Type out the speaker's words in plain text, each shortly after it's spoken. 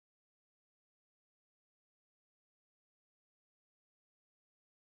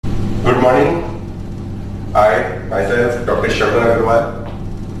Good morning. I myself, Dr. Shagun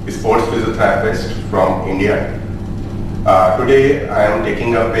Agarwal, sports physiotherapist from India. Today I am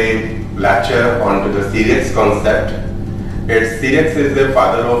taking up a lecture onto the Cyriax concept. Cyriax is the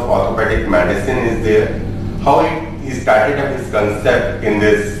father of orthopedic medicine is there. How he started up his concept in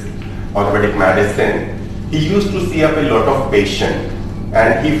this orthopedic medicine. He used to see up a lot of patients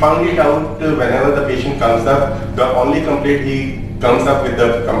and he found it out whenever the patient comes up, the only complaint he comes up with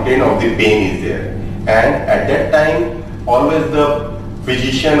the complaint of the pain is there. And at that time, always the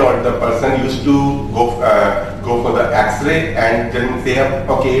physician or the person used to go for the X-ray and then say,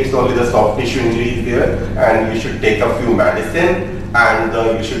 okay, it's only the soft tissue injury is there and you should take a few medicine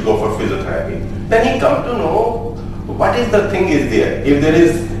and you should go for physiotherapy. Then he come to know what is the thing is there. If there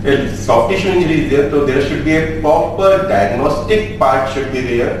is a soft tissue injury is there, so there should be a proper diagnostic part should be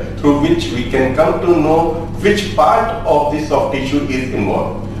there through which we can come to know which part of the soft tissue is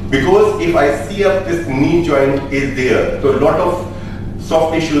involved. Because if I see up this knee joint is there, so a lot of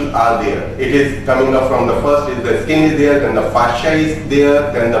soft tissues are there. It is coming up from the first is the skin is there, then the fascia is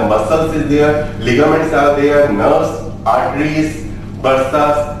there, then the muscles is there, ligaments are there, nerves, arteries,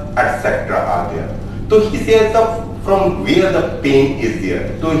 bursas, etc. are there. So he says from where the pain is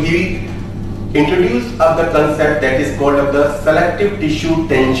there. So he introduced the concept that is called the selective tissue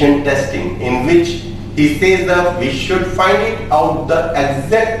tension testing, in which he says that we should find it out the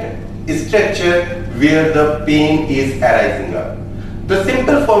exact structure where the pain is arising up. The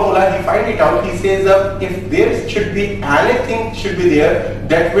simple formula he find it out. He says that if there should be anything should be there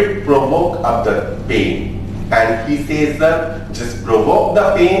that would provoke up the pain, and he says that just provoke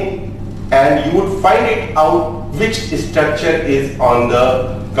the pain and you would find it out which structure is on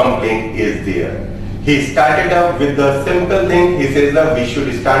the complaint is there. He started up with the simple thing. He says that we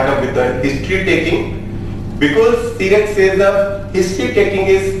should start up with the history taking, because Cyriax says that history taking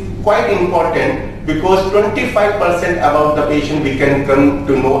is quite important, because 25% about the patient we can come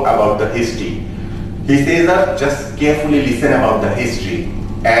to know about the history. He says that just carefully listen about the history,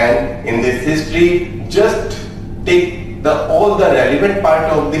 and in this history just take all the relevant part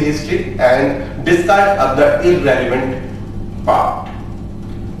of the history and discard of the irrelevant part.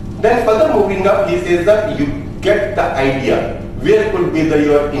 Then further moving up, he says that you get the idea where could be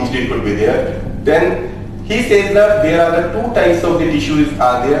your injury could be there. Then he says that there are the two types of the tissues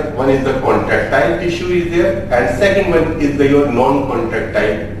are there. One is the contractile tissue is there, and second one is your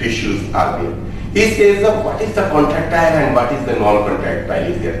non-contractile tissues are there. He says that what is the contractile and what is the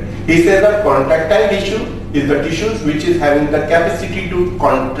non-contractile is there. He says that contractile tissue is the tissues which is having the capacity to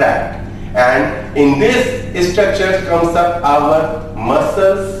contract, and in this structure comes up our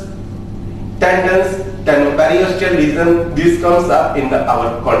muscles, tendons, tenoperiosteal region. This comes up in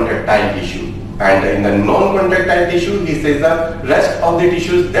our contractile tissue, and in the non-contractile tissue he says the rest of the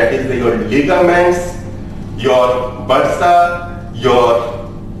tissues, that is your ligaments, your bursa, your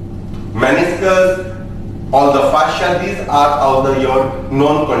meniscus, all the fascia, these are all your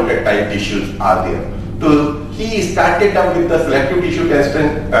non-contractile tissues are there. So he started up with the selective tissue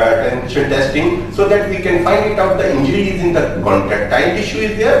tension testing, so that we can find it out the injury is in the contractile tissue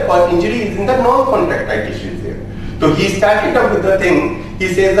is there or injury is in the non-contractile tissue is there. So he started up with the thing.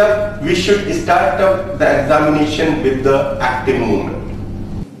 He says that we should start up the examination with the active movement.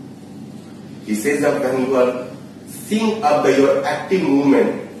 He says that when you are seeing up your active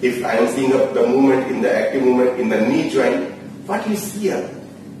movement, if I am seeing up the movement in the active movement in the knee joint, what you see up?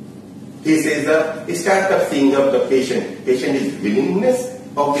 He says that start up seeing up the patient. Patient is willingness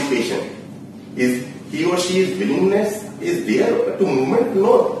of the patient. Is he or she is willingness is there to movement?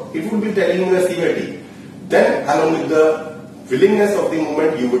 No. It would be telling you the severity. Then along with the willingness of the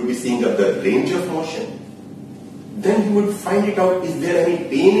movement, you would be seeing up the range of motion. Then you would find it out, is there any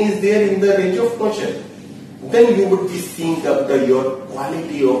pain is there in the range of motion? Then you would be seeing up your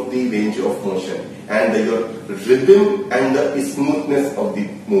quality of the range of motion and your rhythm and the smoothness of the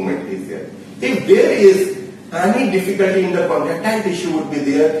movement is there. If there is any difficulty in the contractile tissue would be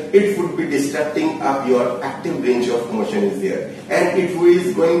there, it would be disrupting up your active range of motion is there, and it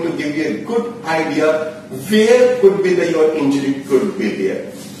is going to give you a good idea where could be your injury could be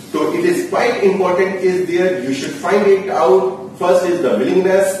there. So it is quite important is there, you should find it out. First is the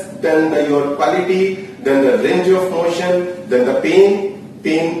willingness, then your quality, then the range of motion, then the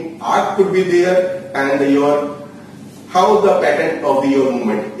pain arc could be there, and how the pattern of your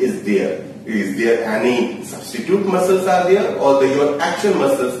movement is there. Is there any substitute muscles are there or your actual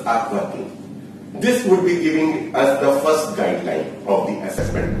muscles are working? This would be giving us the first guideline of the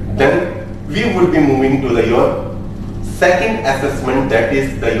assessment. Then we would be moving to your second assessment, that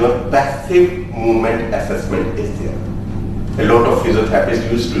is your passive movement assessment is there. A lot of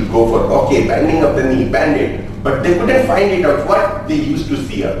physiotherapists used to go for, okay, bending up the knee, bend it, but they couldn't find it out what they used to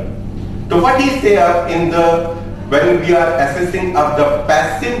see up. So what he say up when we are assessing up the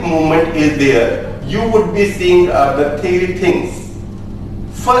passive movement is there, you would be seeing the three things.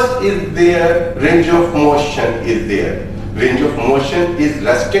 First is their range of motion is there. Range of motion is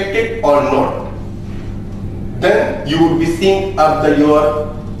restricted or not. Then you would be seeing up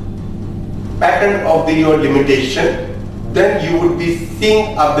your pattern of your limitation. Then you would be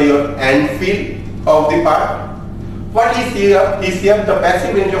seeing up your end feel of the part. What he see up? He see up the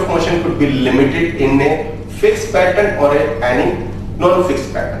passive range of motion could be limited in a fixed pattern or any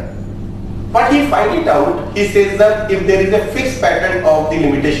non-fixed pattern. What he find it out, he says that if there is a fixed pattern of the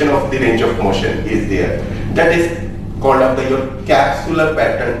limitation of the range of motion is there, that is called up your capsular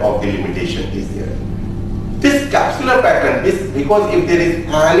pattern of the limitation is there. This capsular pattern is because if there is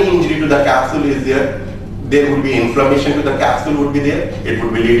any injury to the capsule is there would be inflammation to the capsule would be there, it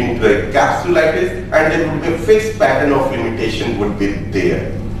would be leading to a capsulitis, and there would be a fixed pattern of limitation would be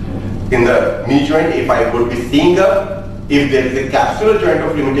there. In the knee joint, if I would be seeing up, if there is a capsular joint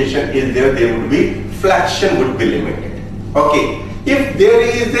of limitation is there, there would be flexion would be limited. Okay, if there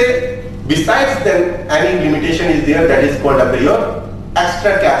is a, besides then any limitation is there, that is called up your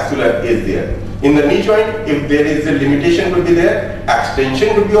extracapsular is there. In the knee joint, if there is a limitation could be there,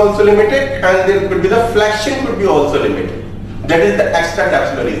 extension could be also limited, and there could be the flexion could be also limited. That is the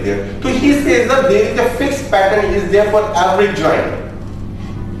extracapsular is there. So he says that there is a fixed pattern is there for every joint.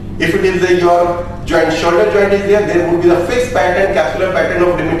 If it is your joint, shoulder joint is there, there would be the fixed pattern, capsular pattern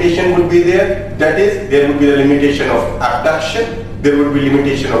of limitation would be there. That is, there would be the limitation of abduction, there would be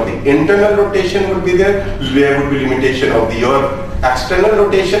limitation of the internal rotation would be there would be limitation of your external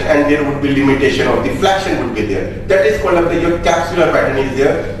rotation, and there would be limitation of the flexion would be there. That is called up your capsular pattern is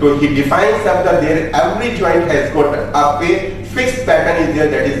there. So he defines up that there every joint has got up a fixed pattern is there,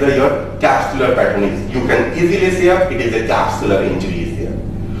 that is your capsular pattern is. You can easily say up it is a capsular injury is there.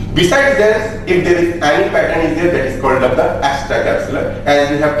 Besides this, if there is any pattern is there, that is called up the extracapsular.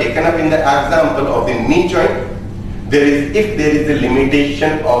 As we have taken up in the example of the knee joint, there is, if there is a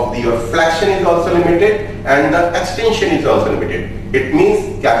limitation of your flexion is also limited and the extension is also limited, it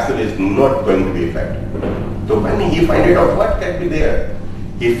means capsule is not going to be affected. So when he find it out, what can be there?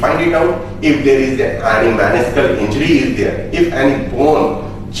 He find it out if there is any meniscal injury is there, if any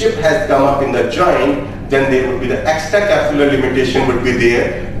bone chip has come up in the joint, then there would be the extracapsular limitation would be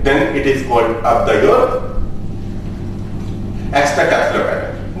there, then it is called up your extracapsular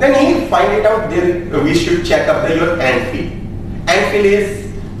pattern. Then he find it out there, we should check up your end feel. End feel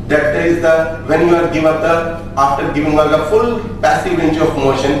is, that is the, when you are give up the, after giving up the full passive range of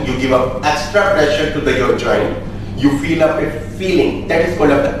motion, you give up extra pressure to your joint, you feel up a feeling, that is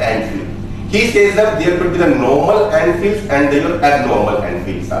called up the end feel. He says that there could be the normal end feels and your abnormal end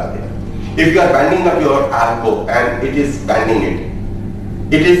feels are there. If you are bending up your elbow and it is bending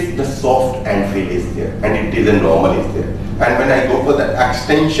it is the soft end feel is there and it is a normal is there. And when I go for the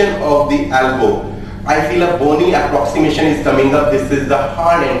extension of the elbow, I feel a bony approximation is coming up. This is the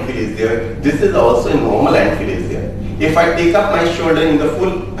hard end feel is there. This is also a normal end feel is there. If I take up my shoulder in the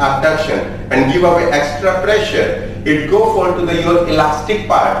full abduction and give up extra pressure, it go for to your elastic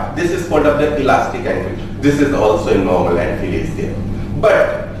part. This is called up the elastic end feel. This is also a normal end feel is there.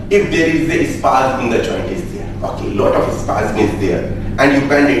 But if there is a spasm in the joint is there, okay, lot of spasm is there, and you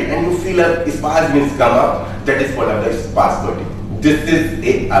bend it and you feel a spasm is come up, that is called up the spasmodic. This is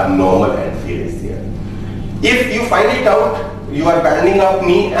a abnormal end feel is there. If you find it out, you are bending up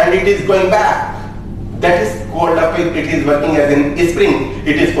knee and it is going back, that is called up, it is working as a spring,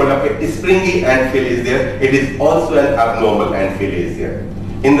 it is called up a springy end feel is there, it is also an abnormal end feel is there.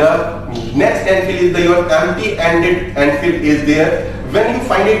 In the next end feel is your empty ended end feel is there. When you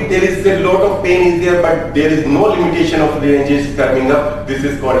find it, there is a lot of pain is there, but there is no limitation of ranges coming up. This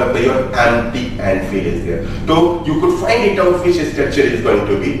is called up your empty end feel is there. So you could find it out which structure is going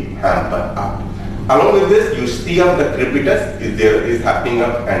to be hampered up. Along with this, you see up the crepitus is there, is happening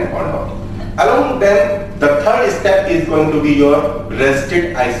up and on out. Along then, the third step is going to be your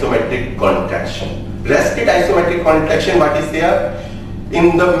rested isometric contraction. Rested isometric contraction, what is there?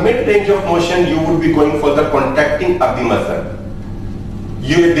 In the mid range of motion, you would be going for the contracting of the muscle.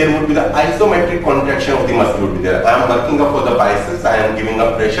 There would be the isometric contraction of the muscle would be there. I am working up for the biceps, I am giving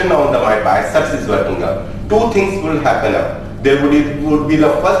up pressure, now my biceps is working up. Two things will happen up. There would be the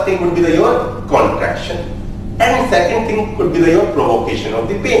first thing would be your contraction, and second thing could be your provocation of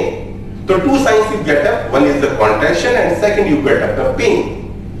the pain. So two signs you get up, one is the contraction and second you get up the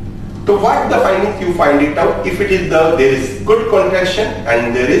pain. So what the findings you find it out, if it is there is good contraction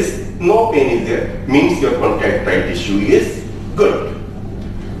and there is no pain is there, means your contractile tissue is Good.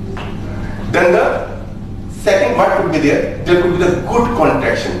 Then the second, what could be there? There could be the good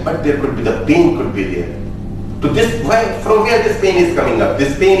contraction, but there could be the pain could be there. So this, from where this pain is coming up?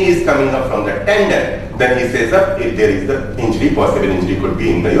 This pain is coming up from the tendon. Then he says up, if there is the injury, possible injury could be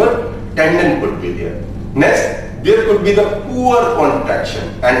in your tendon could be there. Next, there could be the poor contraction,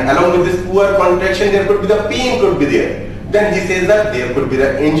 and along with this poor contraction, there could be the pain could be there. Then he says that there could be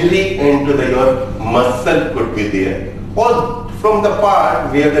the injury into your muscle could be there, or from the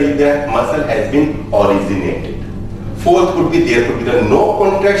part where the muscle has been originated. Fourth could be there could be the no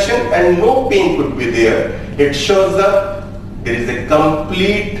contraction and no pain could be there. It shows up there is a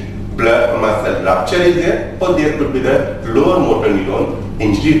complete blood muscle rupture is there, or there could be the lower motor neuron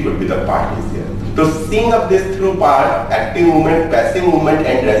injury could be the part is there. So seeing up this through part, active movement, passive movement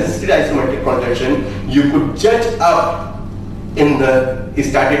and resisted isometric contraction, you could judge up in the,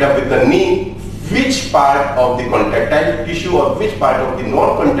 started up with the knee, which part of the contractile tissue or which part of the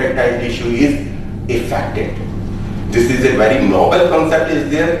non-contractile tissue is affected. This is a very novel concept is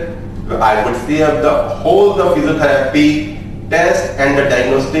there. I would say of the whole the physiotherapy test and the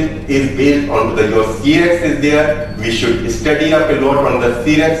diagnostic is based on your Cyriax is there. We should study up a lot on the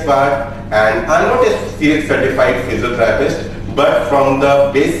Cyriax part, and I'm not a Cyriax certified physiotherapist, but from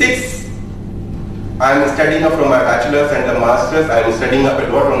the basics I'm studying up from my bachelor's and the master's. I'm studying up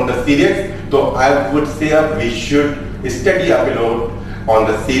a lot on the Cyriax. So I would say we should study up a lot on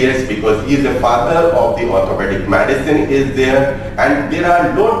the Cyriax because he is the father of the orthopedic medicine is there, and there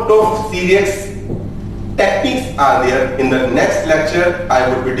are lot of Cyriax techniques are there. In the next lecture, I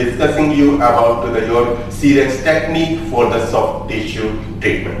would be discussing you about your Cyriax technique for the soft tissue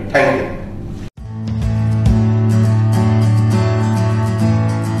treatment. Thank you.